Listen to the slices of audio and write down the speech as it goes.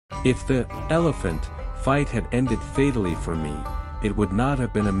If the elephant fight had ended fatally for me, it would not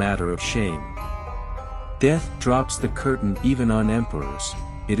have been a matter of shame. Death drops the curtain even on emperors,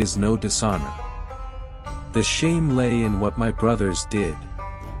 it is no dishonor. The shame lay in what my brothers did.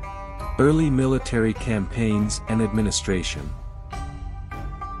 Early military campaigns and administration.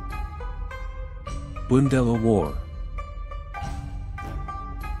 Bundela War.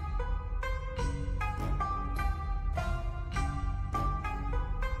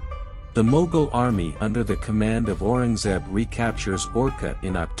 The Mughal army under the command of Aurangzeb recaptures Orcha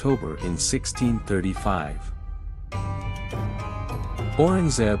in October in 1635.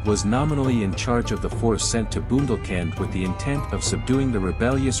 Aurangzeb was nominally in charge of the force sent to Bundelkhand with the intent of subduing the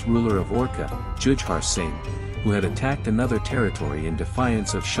rebellious ruler of Orcha, Jujhar Singh, who had attacked another territory in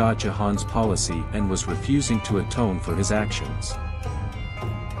defiance of Shah Jahan's policy and was refusing to atone for his actions.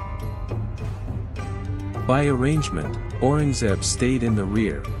 By arrangement, Aurangzeb stayed in the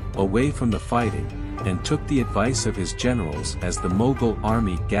rear, away from the fighting, and took the advice of his generals as the Mughal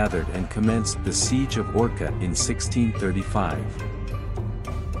army gathered and commenced the siege of Orcha in 1635.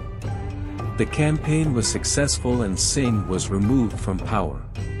 The campaign was successful and Singh was removed from power.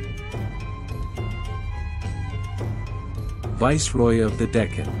 Viceroy of the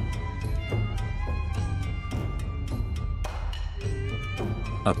Deccan.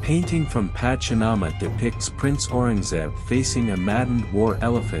 A painting from Padmanabh depicts Prince Aurangzeb facing a maddened war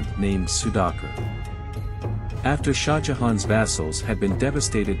elephant named Sudhakar. After Shah Jahan's vassals had been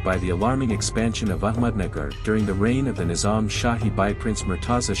devastated by the alarming expansion of Ahmednagar during the reign of the Nizam Shahi by Prince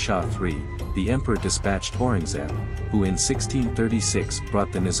Murtaza Shah III, the emperor dispatched Aurangzeb, who in 1636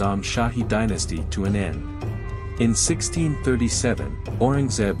 brought the Nizam Shahi dynasty to an end. In 1637,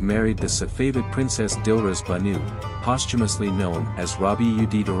 Aurangzeb married the Safavid princess Dilruz Banu, posthumously known as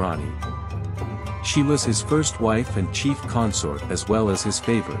Rabi-ud Durrani. She was his first wife and chief consort as well as his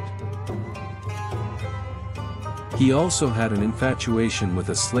favorite. He also had an infatuation with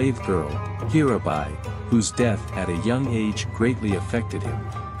a slave girl, Hirabai, whose death at a young age greatly affected him.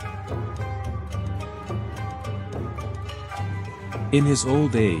 In his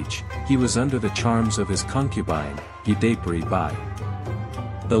old age, he was under the charms of his concubine, Yudapuri Bai.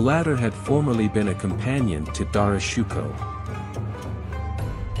 The latter had formerly been a companion to Dara Shuko.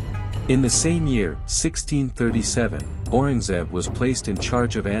 In the same year, 1637, Aurangzeb was placed in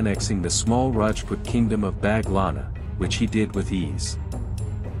charge of annexing the small Rajput kingdom of Baglana, which he did with ease.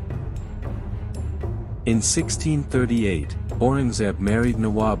 In 1638, Aurangzeb married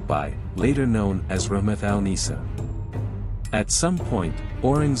Nawab Bai, later known as Rahmat al-Nisa. At some point,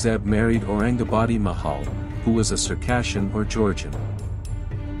 Aurangzeb married Aurangabadi Mahal, who was a Circassian or Georgian.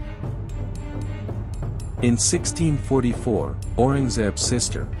 In 1644, Aurangzeb's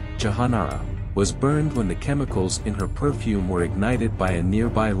sister, Jahanara, was burned when the chemicals in her perfume were ignited by a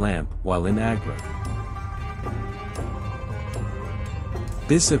nearby lamp while in Agra.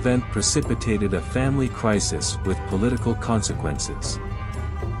 This event precipitated a family crisis with political consequences.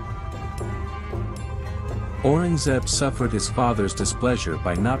 Aurangzeb suffered his father's displeasure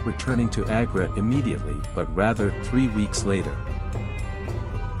by not returning to Agra immediately but rather 3 weeks later.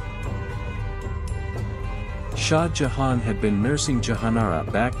 Shah Jahan had been nursing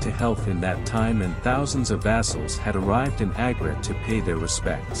Jahanara back to health in that time and thousands of vassals had arrived in Agra to pay their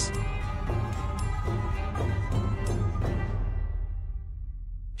respects.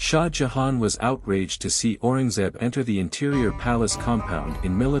 Shah Jahan was outraged to see Aurangzeb enter the interior palace compound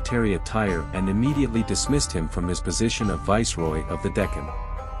in military attire and immediately dismissed him from his position of Viceroy of the Deccan.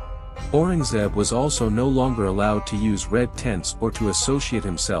 Aurangzeb was also no longer allowed to use red tents or to associate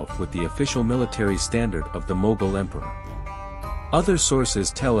himself with the official military standard of the Mughal emperor. Other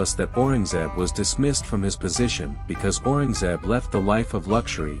sources tell us that Aurangzeb was dismissed from his position because Aurangzeb left the life of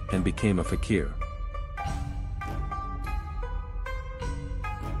luxury and became a fakir.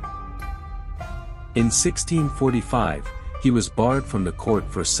 In 1645, he was barred from the court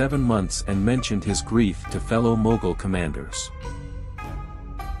for 7 months and mentioned his grief to fellow Mughal commanders.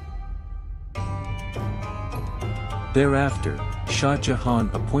 Thereafter, Shah Jahan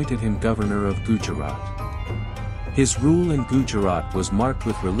appointed him governor of Gujarat. His rule in Gujarat was marked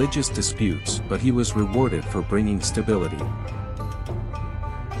with religious disputes but he was rewarded for bringing stability.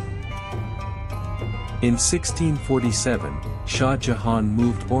 In 1647, Shah Jahan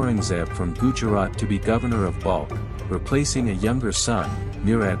moved Aurangzeb from Gujarat to be governor of Balkh, replacing a younger son,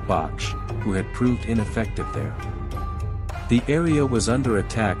 Murad Bakhsh, who had proved ineffective there. The area was under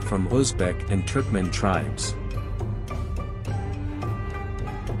attack from Uzbek and Turkmen tribes.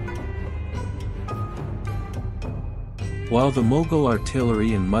 While the Mughal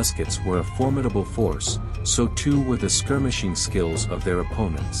artillery and muskets were a formidable force, so too were the skirmishing skills of their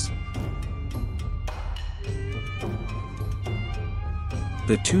opponents.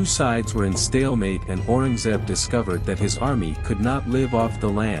 The two sides were in stalemate, and Aurangzeb discovered that his army could not live off the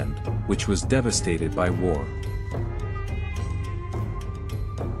land, which was devastated by war.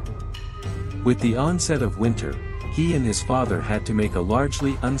 With the onset of winter, he and his father had to make a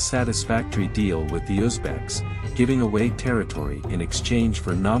largely unsatisfactory deal with the Uzbeks, giving away territory in exchange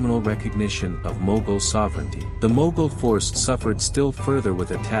for nominal recognition of Mughal sovereignty. The Mughal force suffered still further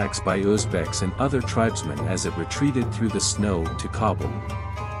with attacks by Uzbeks and other tribesmen as it retreated through the snow to Kabul.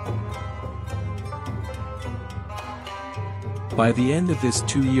 By the end of this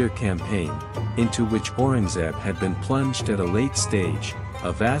two-year campaign, into which Aurangzeb had been plunged at a late stage,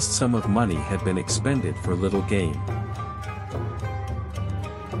 a vast sum of money had been expended for little gain.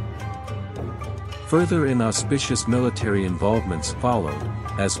 Further inauspicious military involvements followed,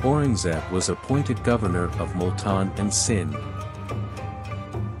 as Aurangzeb was appointed governor of Multan and Sindh.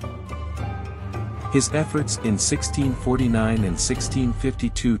 His efforts in 1649 and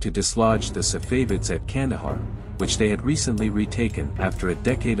 1652 to dislodge the Safavids at Kandahar, which they had recently retaken after a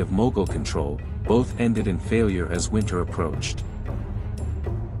decade of Mughal control, both ended in failure as winter approached.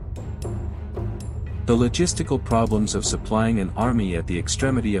 The logistical problems of supplying an army at the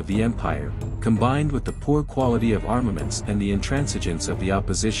extremity of the empire, combined with the poor quality of armaments and the intransigence of the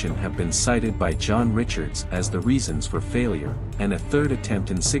opposition, have been cited by John Richards as the reasons for failure, and a third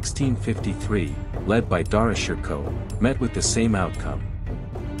attempt in 1653, led by Dara Shikoh, met with the same outcome.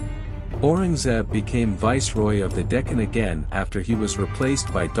 Aurangzeb became viceroy of the Deccan again after he was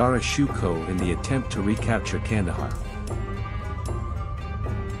replaced by Dara Shikoh in the attempt to recapture Kandahar.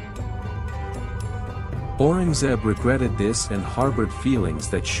 Aurangzeb regretted this and harbored feelings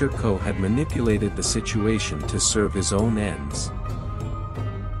that Shikoh had manipulated the situation to serve his own ends.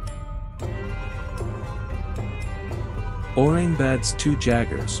 Aurangzeb's two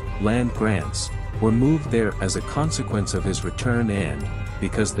jagirs, land grants, were moved there as a consequence of his return, and,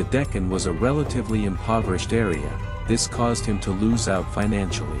 because the Deccan was a relatively impoverished area, this caused him to lose out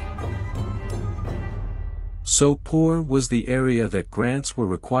financially. So poor was the area that grants were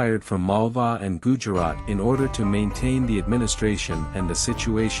required from Malwa and Gujarat in order to maintain the administration, and the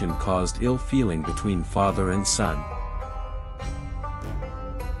situation caused ill feeling between father and son.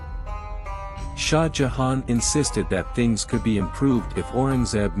 Shah Jahan insisted that things could be improved if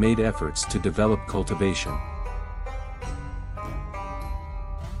Aurangzeb made efforts to develop cultivation.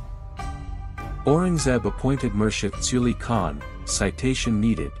 Aurangzeb appointed Murshid Suli Khan, citation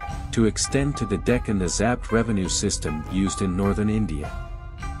needed, to extend to the Deccan the zapt revenue system used in northern India.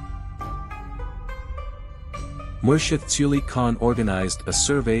 Murshid Suli Khan organized a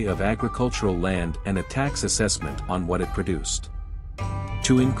survey of agricultural land and a tax assessment on what it produced.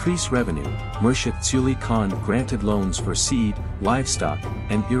 To increase revenue, Murshid Suli Khan granted loans for seed, livestock,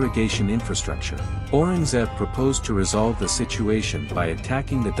 and irrigation infrastructure. Aurangzeb proposed to resolve the situation by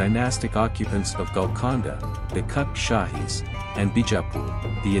attacking the dynastic occupants of Golconda, the Kutch Shahis, and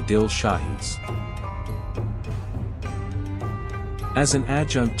Bijapur, the Adil Shahis. As an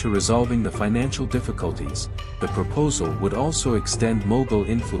adjunct to resolving the financial difficulties, the proposal would also extend Mughal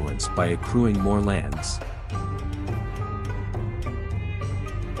influence by accruing more lands.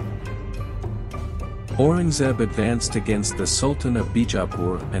 Aurangzeb advanced against the Sultan of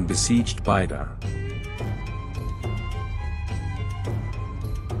Bijapur and besieged Bidar.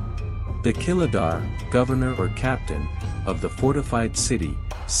 The Kiladar, governor or captain, of the fortified city,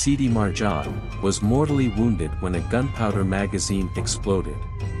 Sidi Marjan, was mortally wounded when a gunpowder magazine exploded.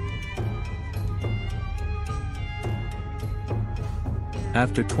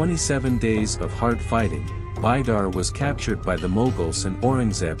 After 27 days of hard fighting, Bidar was captured by the Mughals and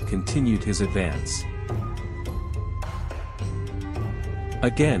Aurangzeb continued his advance.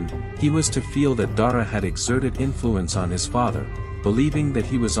 Again, he was to feel that Dara had exerted influence on his father. Believing that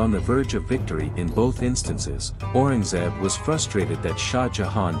he was on the verge of victory in both instances, Aurangzeb was frustrated that Shah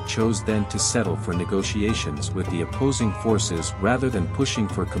Jahan chose then to settle for negotiations with the opposing forces rather than pushing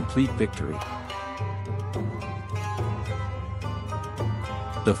for complete victory.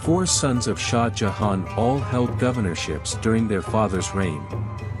 The four sons of Shah Jahan all held governorships during their father's reign.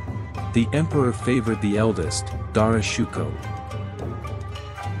 The emperor favored the eldest, Dara Shikoh.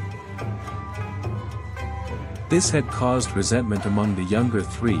 This had caused resentment among the younger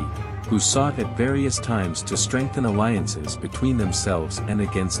three, who sought at various times to strengthen alliances between themselves and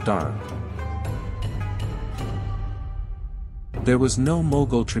against Dara. There was no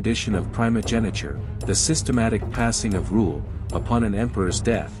Mughal tradition of primogeniture, the systematic passing of rule, upon an emperor's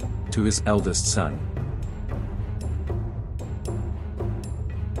death, to his eldest son.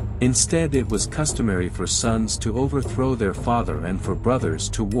 Instead, it was customary for sons to overthrow their father and for brothers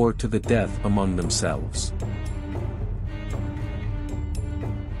to war to the death among themselves.